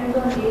कि डिपेंड्स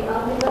ऑन ए,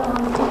 आपने कहा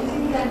हम किसी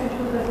भी टाइम पे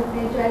शुरू कर सकते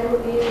हैं, चाहे वो ए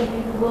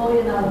कंप्लीट हुआ हो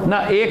या ना हो। ना,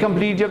 ए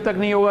कंप्लीट जब तक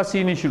नहीं होगा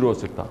सी नहीं शुरू हो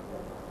सकता,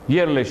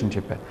 ये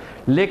रिलेशनशिप है।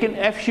 लेकिन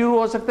एफ शुरू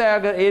हो सकता है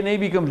अगर ए नहीं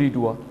भी कंप्लीट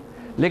हुआ,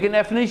 लेकिन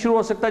एफ नहीं शुरू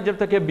हो सकता जब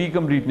तक ये बी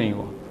कंप्लीट नहीं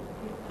हुआ।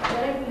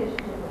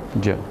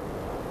 जी,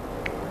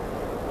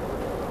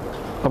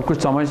 अब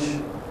कुछ समझ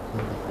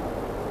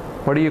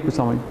पड़ी है, कुछ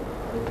समझ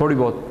थोड़ी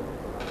बहुत।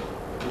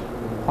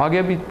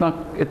 आगे भी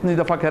इतनी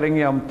दफ़ा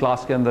करेंगे हम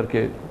क्लास के अंदर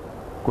के,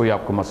 कोई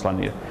आपको मसला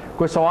नहीं है।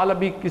 कोई सवाल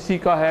अभी किसी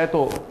का है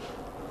तो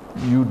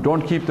you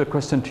don't keep the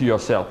question to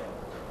yourself,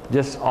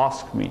 just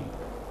ask me.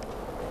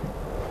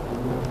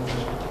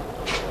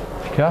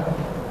 क्या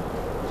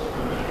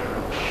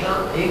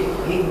एक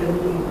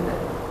एक्टिविटी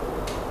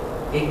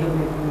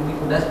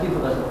को 10 भी तो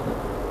कर सकते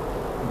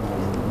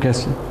हैं।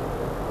 कैसे?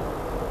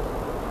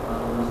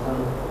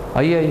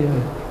 आइए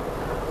आइए,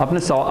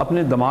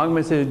 अपने दिमाग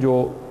में से जो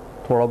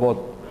थोड़ा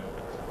बहुत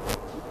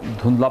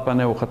धुंधलापन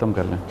है वो ख़त्म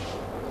कर लें।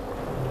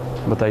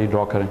 बताइए,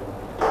 ड्रॉ करें।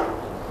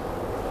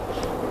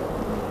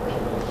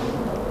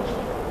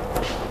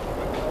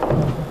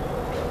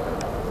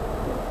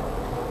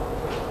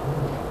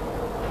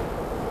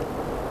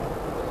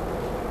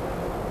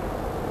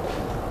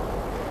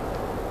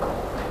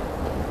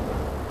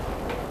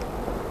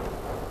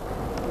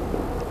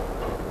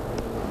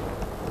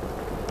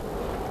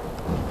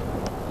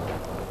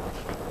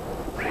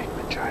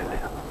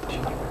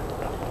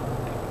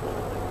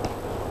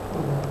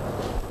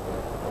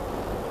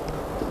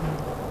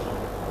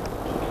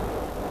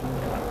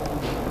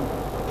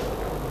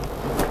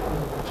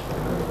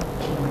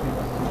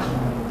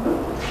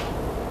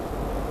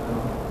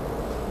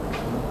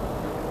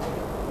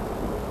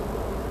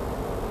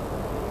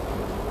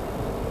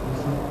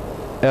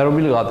 एरो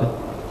भी लगा दें।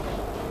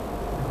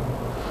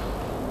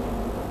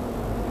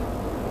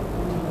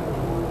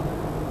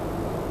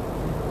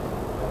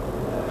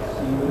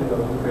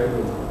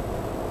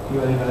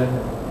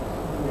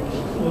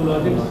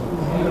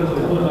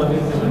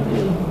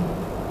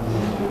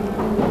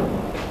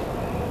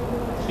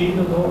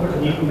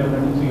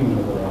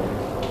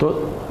 तो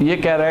ये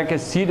कह रहा है कि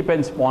see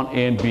depends upon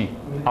A and B,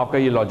 आपका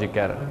ये लॉजिक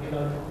कह रहा है।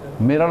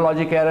 मेरा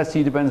लॉजिक कह रहा है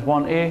सी डिपेंड्स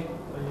अपॉन ए,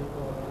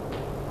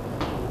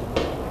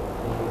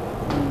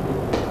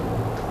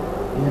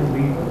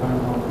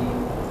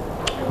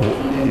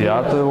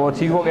 यार तो वो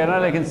ठीक हो गया ना,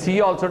 लेकिन सी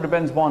also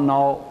depends upon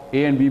now A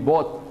and B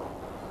both.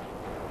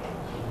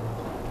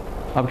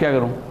 अब क्या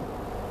करूं?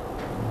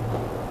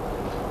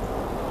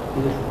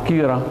 की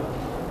करा?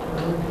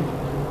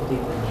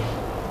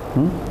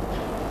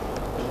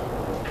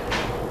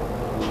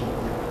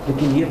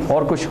 लेकिन ये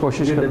और कुछ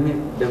कोशिश कर। डमी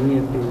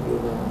एक्टिविटी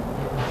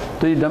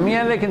तो ये डमी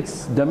है, लेकिन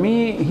डमी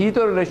ही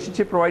तो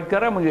रिलेशनशिप प्रोवाइड कर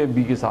रहा है मुझे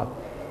बी के साथ।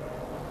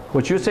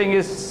 What you're saying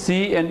is C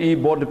and E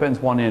both depends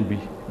upon A and B.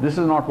 This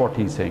is not what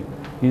he's saying.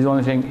 He's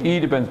only saying E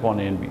depends upon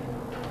A and B.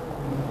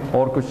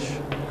 और कुछ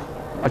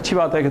अच्छी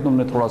बात है कि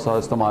तुमने थोड़ा सा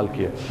इस्तेमाल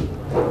किया।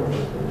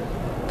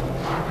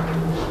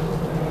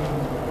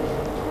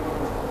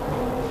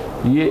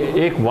 ये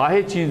एक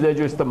वाहिद चीज़ है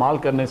जो इस्तेमाल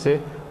करने से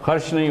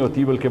खर्च नहीं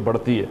होती बल्कि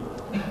बढ़ती है।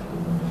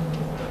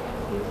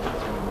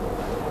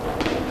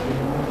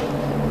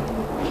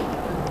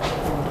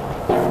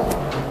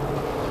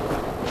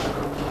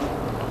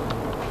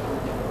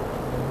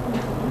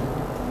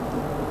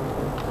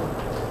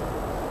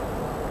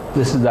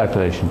 This is that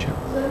relationship.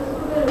 Sir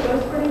इसको अगर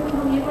रिवर्स पढ़ें तो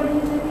हम ये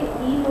पढ़ेंगे सर कि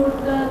ई नोड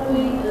का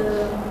कोई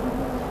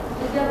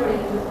क्या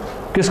पढ़ेंगे?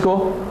 किसको?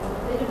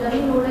 ये जो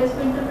डमी नोड है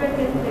इसको इंटरप्रेट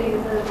कैसे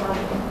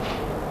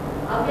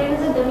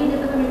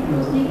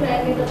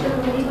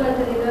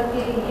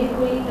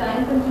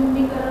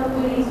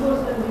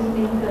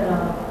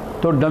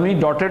तो डमी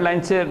डॉटेड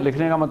लाइन से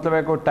लिखने का मतलब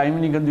है कोई टाइम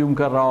नहीं कंज्यूम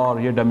कर रहा और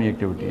ये डमी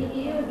एक्टिविटी है।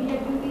 ये अभी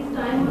एक्टिविटीज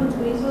टाइम और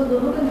स्पेस और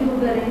दोनों कंज्यूम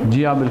कर रहे हैं।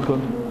 जी हाँ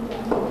बिल्कुल।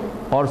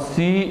 और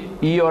सी,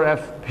 ई और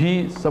एफ भी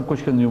सब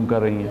कुछ कंज्यूम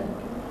कर रही हैं,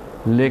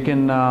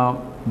 लेकिन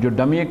जो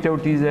डमी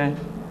एक्टिविटीज़ हैं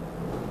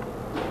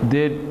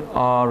दे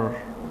आर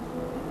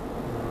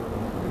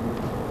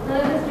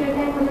अगर स्ट्रेट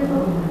लाइन बोले तो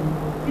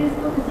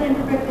इसको किससे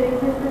इंटरप्रेट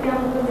करेंगे, इसका क्या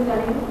मतलब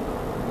निकालेंगे?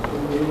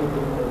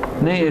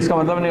 नहीं, इसका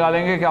मतलब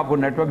निकालेंगे कि आपको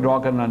नेटवर्क ड्रॉ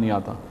करना नहीं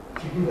आता।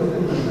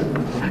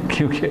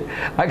 क्योंकि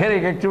अगर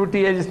एक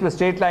एक्टिविटी है जिसमें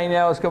स्ट्रेट लाइन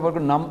है, उसके ऊपर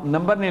कोई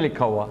नंबर नहीं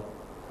लिखा हुआ,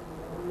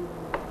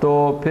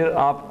 तो फिर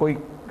आप कोई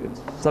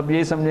सब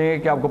यही समझेंगे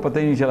कि आपको पता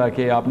ही नहीं चला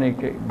कि आपने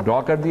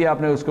ड्रॉ कर दिया,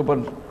 आपने उसके ऊपर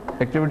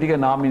एक्टिविटी का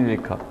नाम ही नहीं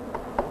लिखा।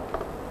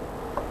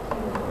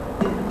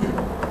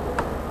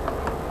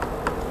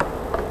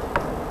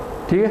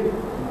 ठीक है,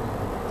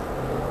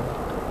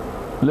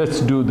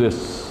 let's do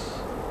this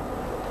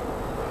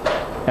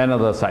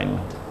another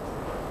assignment.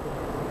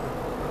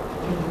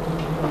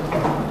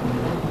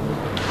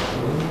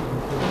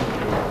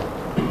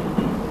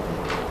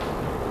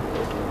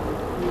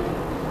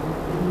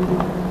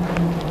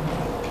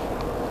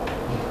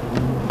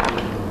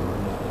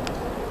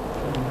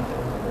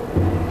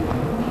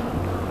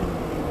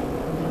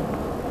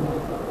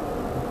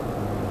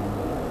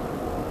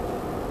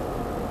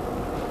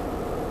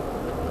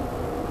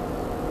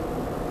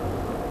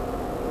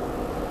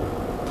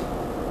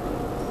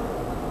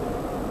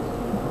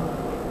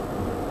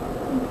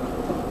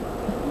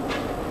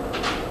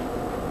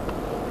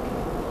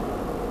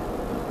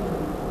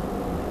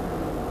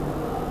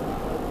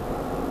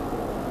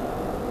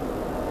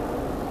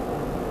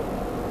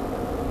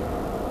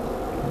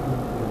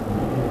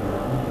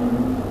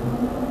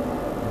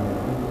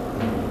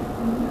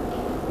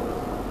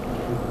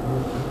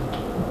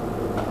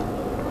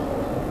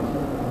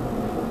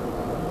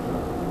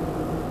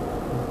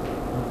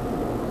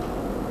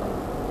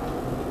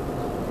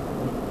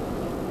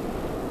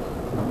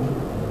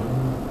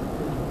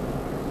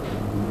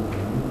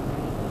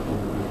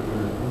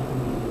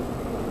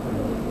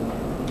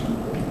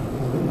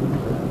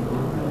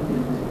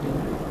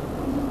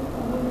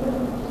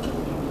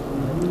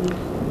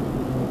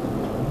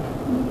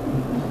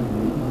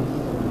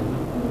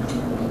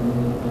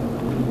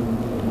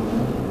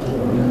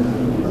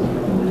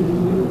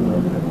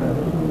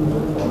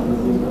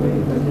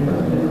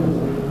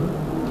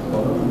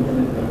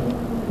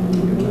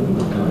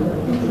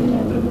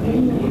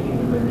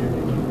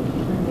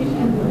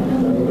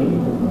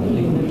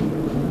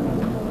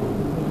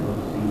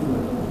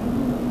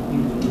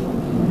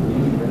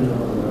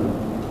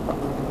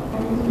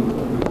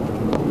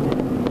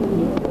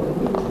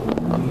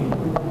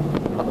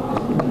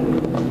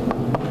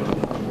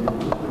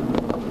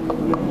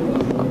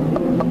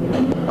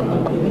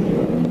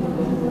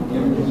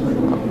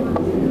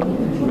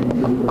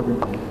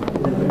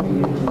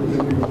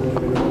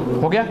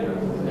 हो गया?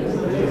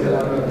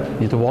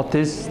 ये तो बहुत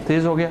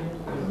तेज हो गया।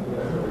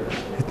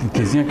 इतनी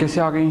तेजियां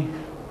कैसे आ गई?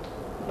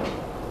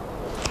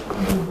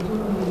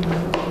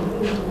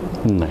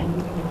 नहीं,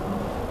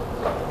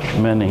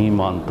 मैं नहीं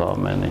मानता।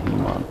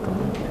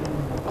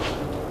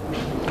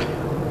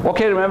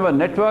 Okay, remember,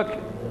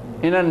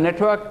 in a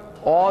network,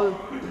 all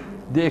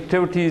the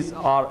activities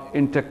are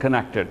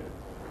interconnected.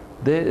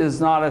 There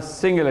is not a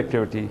single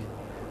activity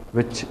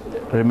which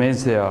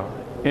remains there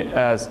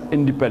as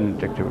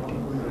independent activity.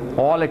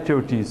 All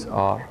activities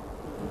are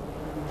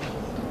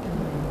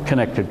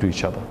connected to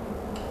each other.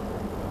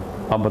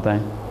 आप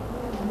बताएं।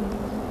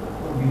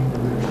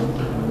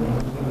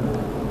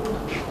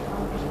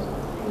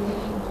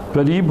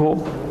 करीब हो।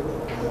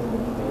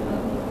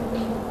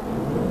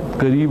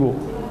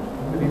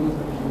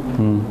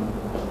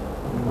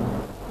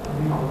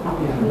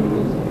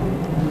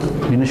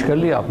 फिनिश कर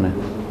लिया आपने?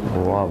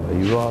 वाह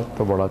भाई वाह,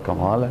 तो बड़ा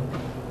कमाल है।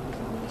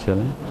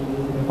 चलें,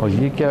 और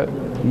ये क्या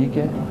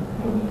है?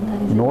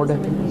 नोड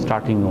है,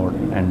 स्टार्टिंग नोड,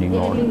 एंडिंग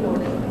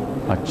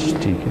नोड। अच्छा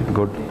ठीक है,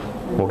 गुड,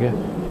 हो गया।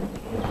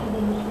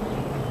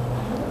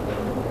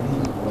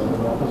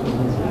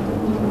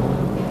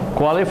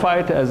 Qualify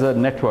it as a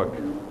network.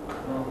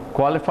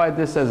 Qualify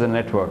this as a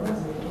network.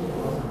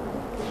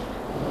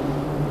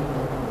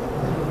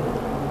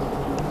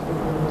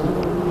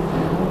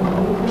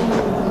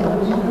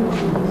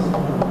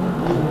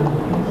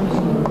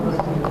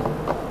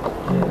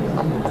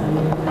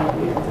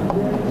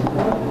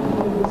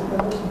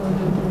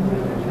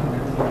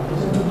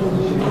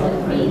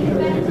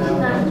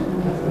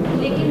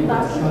 लेकिन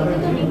बाकी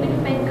चीजें तो बी पे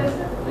डिपेंड कर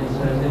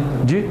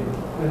सकते जी,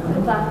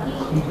 बाकी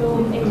जो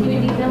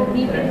एक्टिविटीज है वो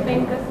बी पे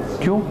डिपेंड कर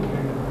सकते। क्यों?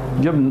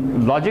 जब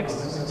लॉजिक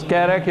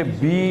कह रहा है कि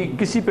बी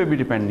किसी पे भी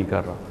डिपेंड नहीं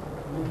कर रहा,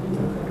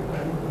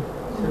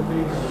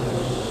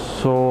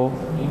 सो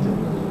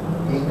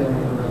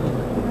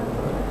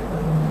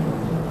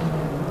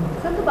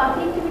सर तो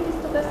बाकी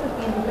एक्टिविटीज तो कर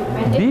सकती हैं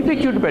बी पे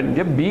क्यों डिपेंड?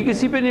 जब बी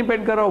किसी पे नहीं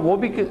डिपेंड कर रहा, वो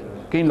भी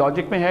कहीं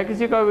लॉजिक में है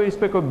किसी का इस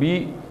पे कोई बी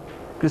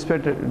किस पे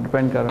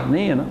डिपेंड कर रहा?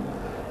 नहीं है ना।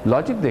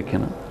 लॉजिक देखें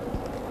ना,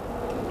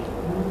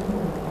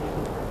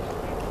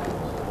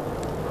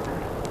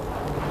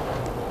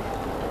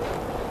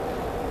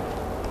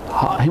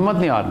 हाँ, हिम्मत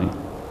नहीं हारनी।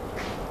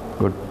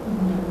 गुड।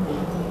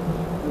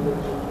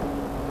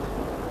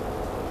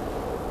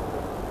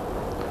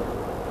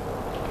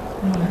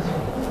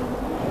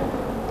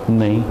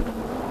 नहीं,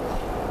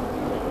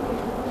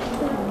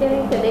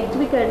 कनेक्ट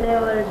भी करना है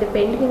और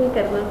डिपेंड भी नहीं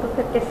करना, तो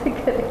फिर कैसे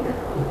करेगा?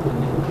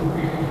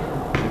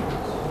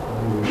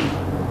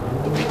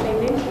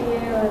 इंडिपेंडेंट भी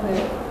है और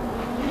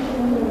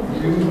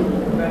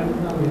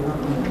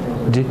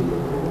जी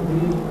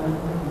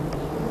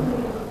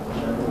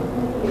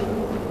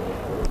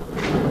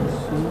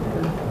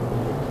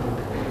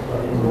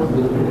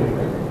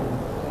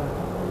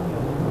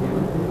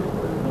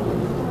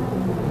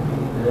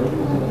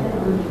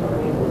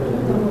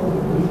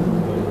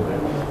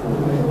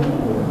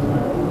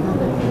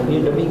ये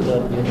डमी की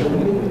बात है।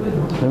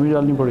 डमी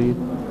डालनी पड़ेगी,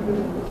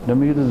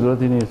 डमी की तो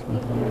ज़रूरत ही नहीं है इसमें,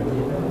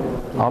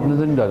 आपने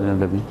तो नहीं डालना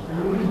डमी।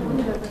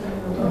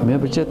 मेरा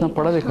बच्चा इतना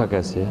पढ़ा लिखा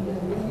कैसे है?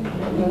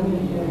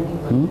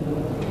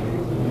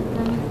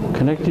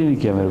 कनेक्ट ही नहीं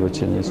किया मेरे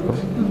बच्चे ने इसको,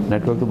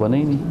 नेटवर्क तो बना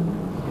ही नहीं।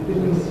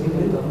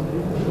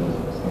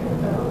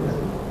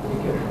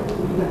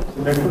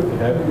 नेटवर्क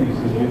है भी नहीं,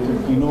 ये तो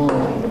तीनों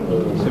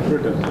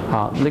सेपरेट है।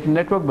 हाँ, लेकिन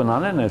नेटवर्क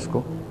बनाना है ना,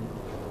 इसको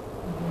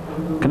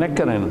कनेक्ट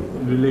करें ना,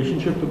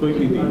 रिलेशनशिप तो कोई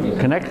भी नहीं है।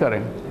 connect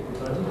करें।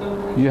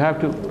 You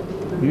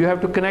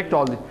have to connect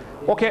all the,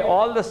 okay,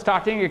 all the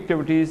starting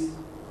activities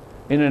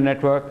in a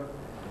network.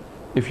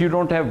 If you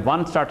don't have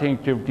one starting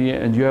activity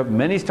and you have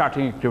many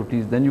starting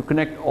activities, then you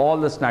connect all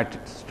the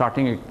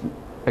starting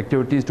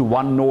activities to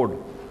one node.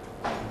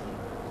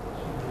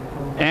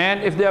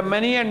 And if there are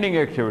many ending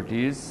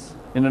activities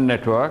in a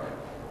network,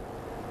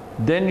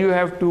 then you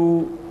have to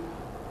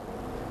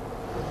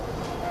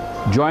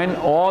join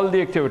all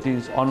the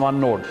activities on one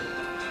node.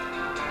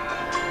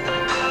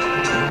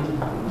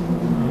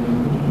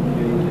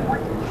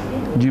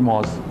 जी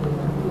मौज।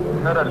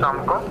 Sir अस्सलाम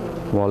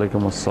वालेकुम।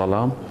 वालेकुम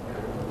अस्सलाम।